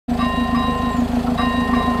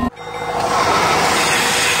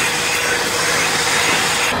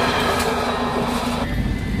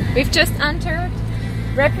We've just entered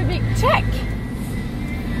Republic Czech.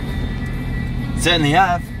 Certainly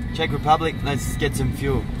have. Czech Republic, let's get some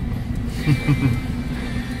fuel.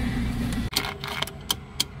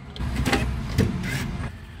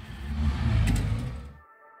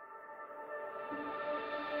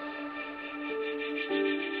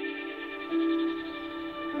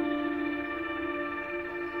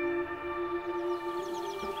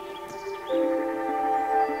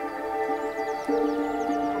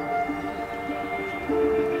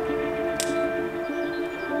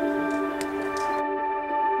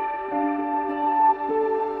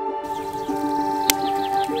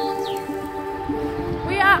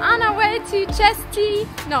 On our way to Česky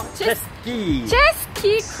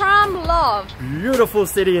Krumlov. Beautiful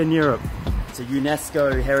city in Europe. It's a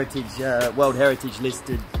UNESCO heritage, World Heritage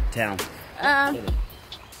listed town.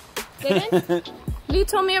 Lee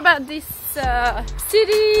told me about this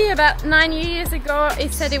city about 9 years ago. He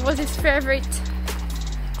said it was his favorite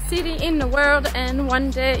city in the world, and one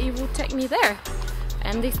day he would take me there.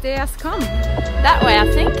 And this day has come. That way,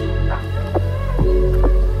 I think.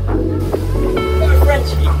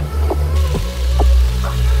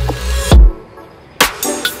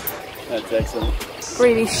 That's excellent.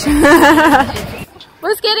 British.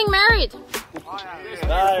 Who's getting married?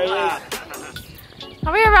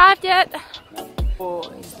 Have we arrived yet? Oh,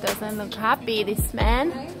 he doesn't look happy, this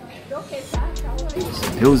man.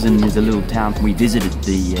 Pilsen is a little town. We visited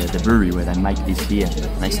the brewery where they make this beer.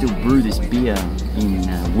 They still brew this beer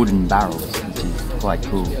in wooden barrels, which is quite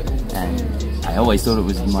cool. And I always thought it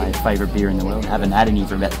was my favourite beer in the world. I haven't had any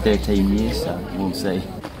for about 13 years, so we'll see.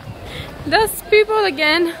 Those people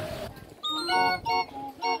again.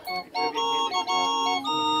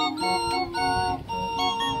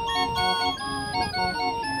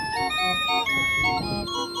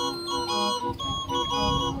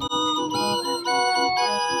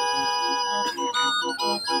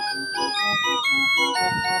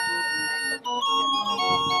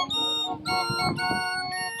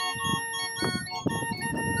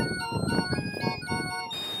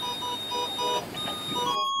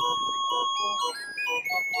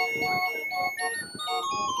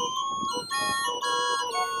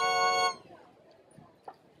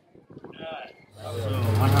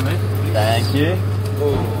 Thank you.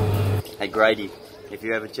 Hey Grady, if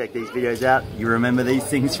you ever check these videos out, you remember these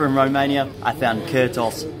things from Romania? I found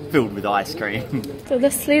kurtos filled with ice cream. So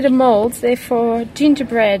these little molds, they're for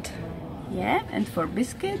gingerbread. Yeah, and for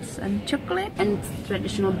biscuits and chocolate and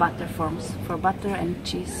traditional butter forms for butter and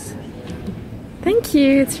cheese. Thank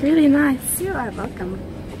you, it's really nice. You are welcome.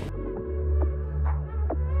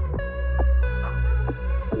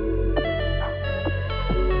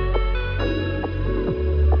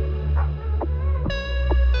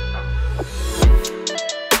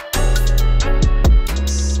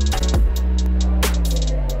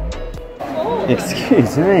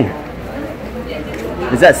 Excuse me.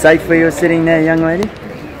 Is that safe where you're sitting there, young lady?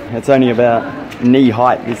 It's only about knee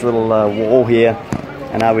height, this little wall here,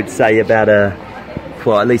 and I would say about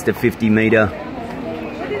at least a 50-metre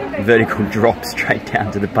vertical drop straight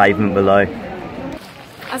down to the pavement below.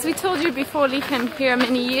 As we told you before, Lee came here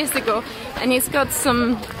many years ago, and he's got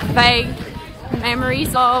some vague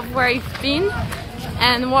memories of where he's been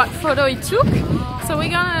and what photo he took. So we're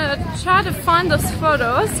gonna try to find those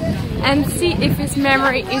photos and see if his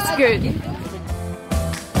memory is good.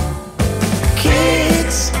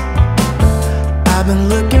 Kids, I've been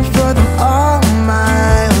looking for them all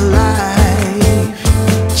my life.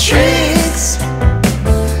 Tricks,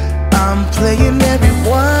 I'm playing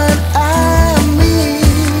everyone I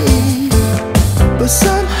meet, but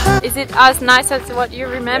somehow. Is it as nice as what you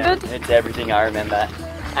remembered? Yeah, it's everything I remember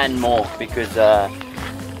and more, because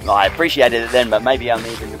I appreciated it then, but maybe I'm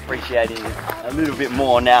even appreciating it a little bit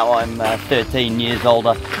more now. I'm 13 years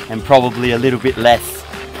older and probably a little bit less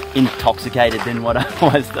intoxicated than what I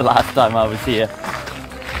was the last time I was here.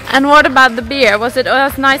 And what about the beer? Was it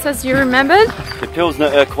as nice as you remembered? The Pilsner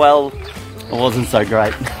Urquell wasn't so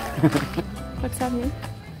great. What's happening?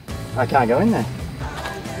 I can't go in there.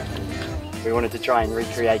 We wanted to try and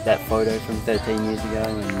recreate that photo from 13 years ago,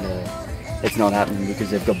 and it's not happening because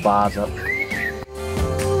they've got bars up.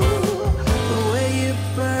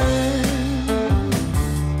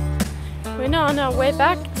 We're now on our way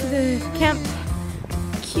back to the camp.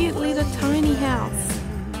 Cute little tiny house.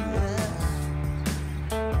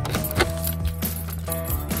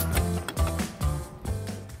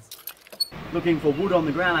 Looking for wood on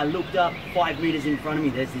the ground, I looked up 5 meters in front of me.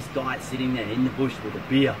 There's this guy sitting there in the bush with a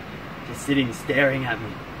beer, just sitting staring at me.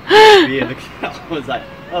 Beer, I was like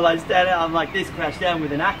standing out, I'm like this, crashed down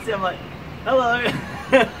with an axe. I'm like, hello.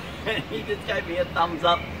 And he just gave me a thumbs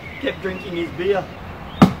up kept drinking his beer.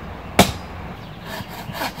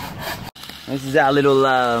 This is our little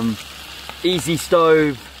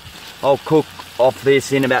EZYSTOVE. I'll cook off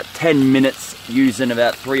this in about 10 minutes using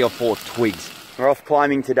about 3 or 4 twigs. We're off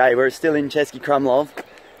climbing today. We're still in Česky Krumlov,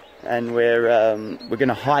 and we're going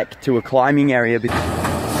to hike to a climbing area.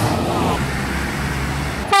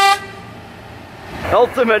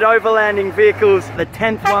 Ultimate overlanding vehicles, the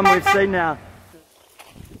 10th one we've seen now.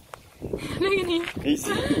 Look at him. He's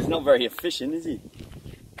not very efficient, is he?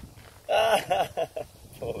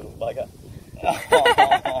 Poor little bugger.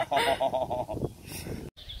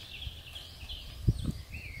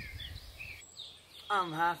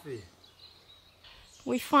 I'm happy.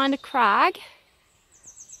 We find a crag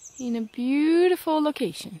in a beautiful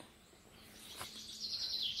location.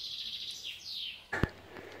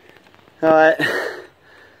 Alright,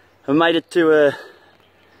 I made it to a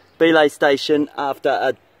belay station after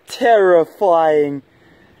a terrifying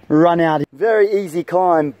run out. Very easy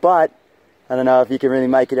climb, but I don't know if you can really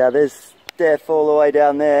make it out. There's death all the way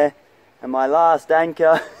down there, and my last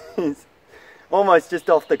anchor is almost just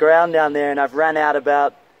off the ground down there, and I've ran out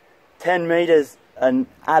about 10 meters and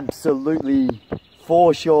absolutely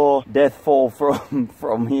for sure death fall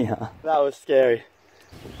from here. That was scary.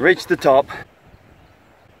 Reached the top.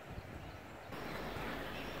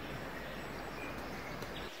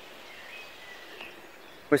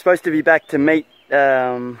 We're supposed to be back to meet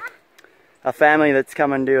a family that's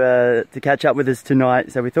coming to catch up with us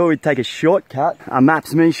tonight, so we thought we'd take a shortcut. A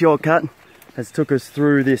Maps Me shortcut has took us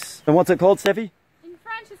through this. And what's it called, Steffi? In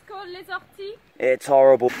French it's called Les Orties. It's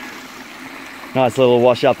horrible. Nice little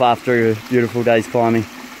wash up after a beautiful day's climbing.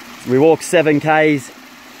 We walked 7 Ks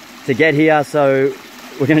to get here, so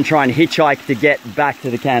we're going to try and hitchhike to get back to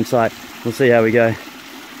the campsite. We'll see how we go.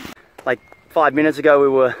 Like 5 minutes ago we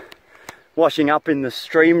were washing up in the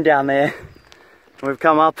stream down there. We've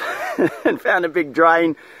come up and found a big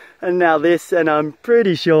drain, and now this, and I'm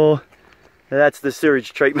pretty sure that's the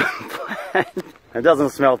sewage treatment plant. It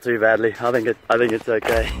doesn't smell too badly. I think it's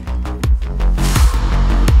okay.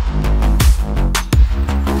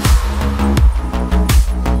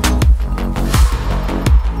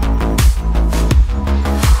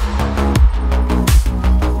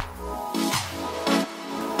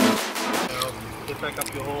 Get back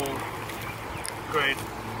up your whole grade,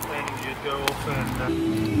 and you go off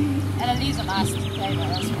and at least the last flavor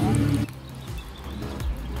as well.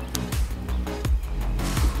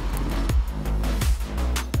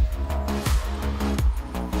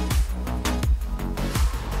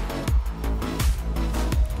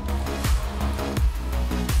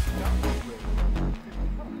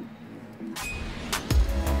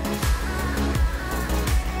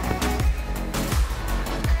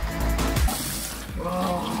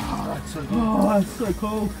 oh, that's so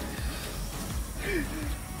cold.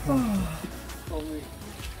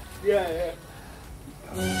 Yeah.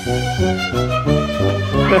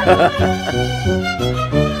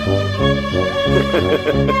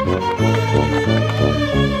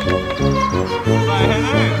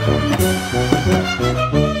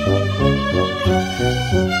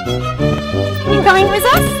 You coming with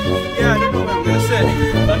us? Yeah, I don't know where I'm going to sit. I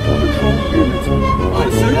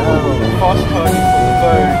assume fast charging for the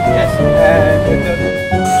phone. Yes, and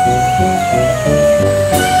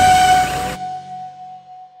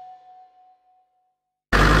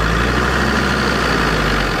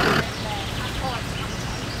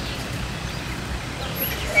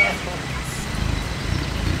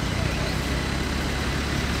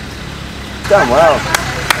Done well.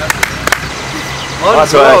 on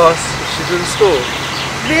That's course, she didn't score.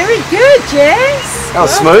 Very good, Jess. That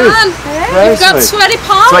was smooth. Very You've got smooth. sweaty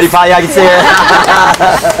palms. Sweaty pie, I can see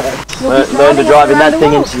it. Learn to drive in that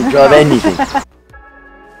thing and she can drive anything.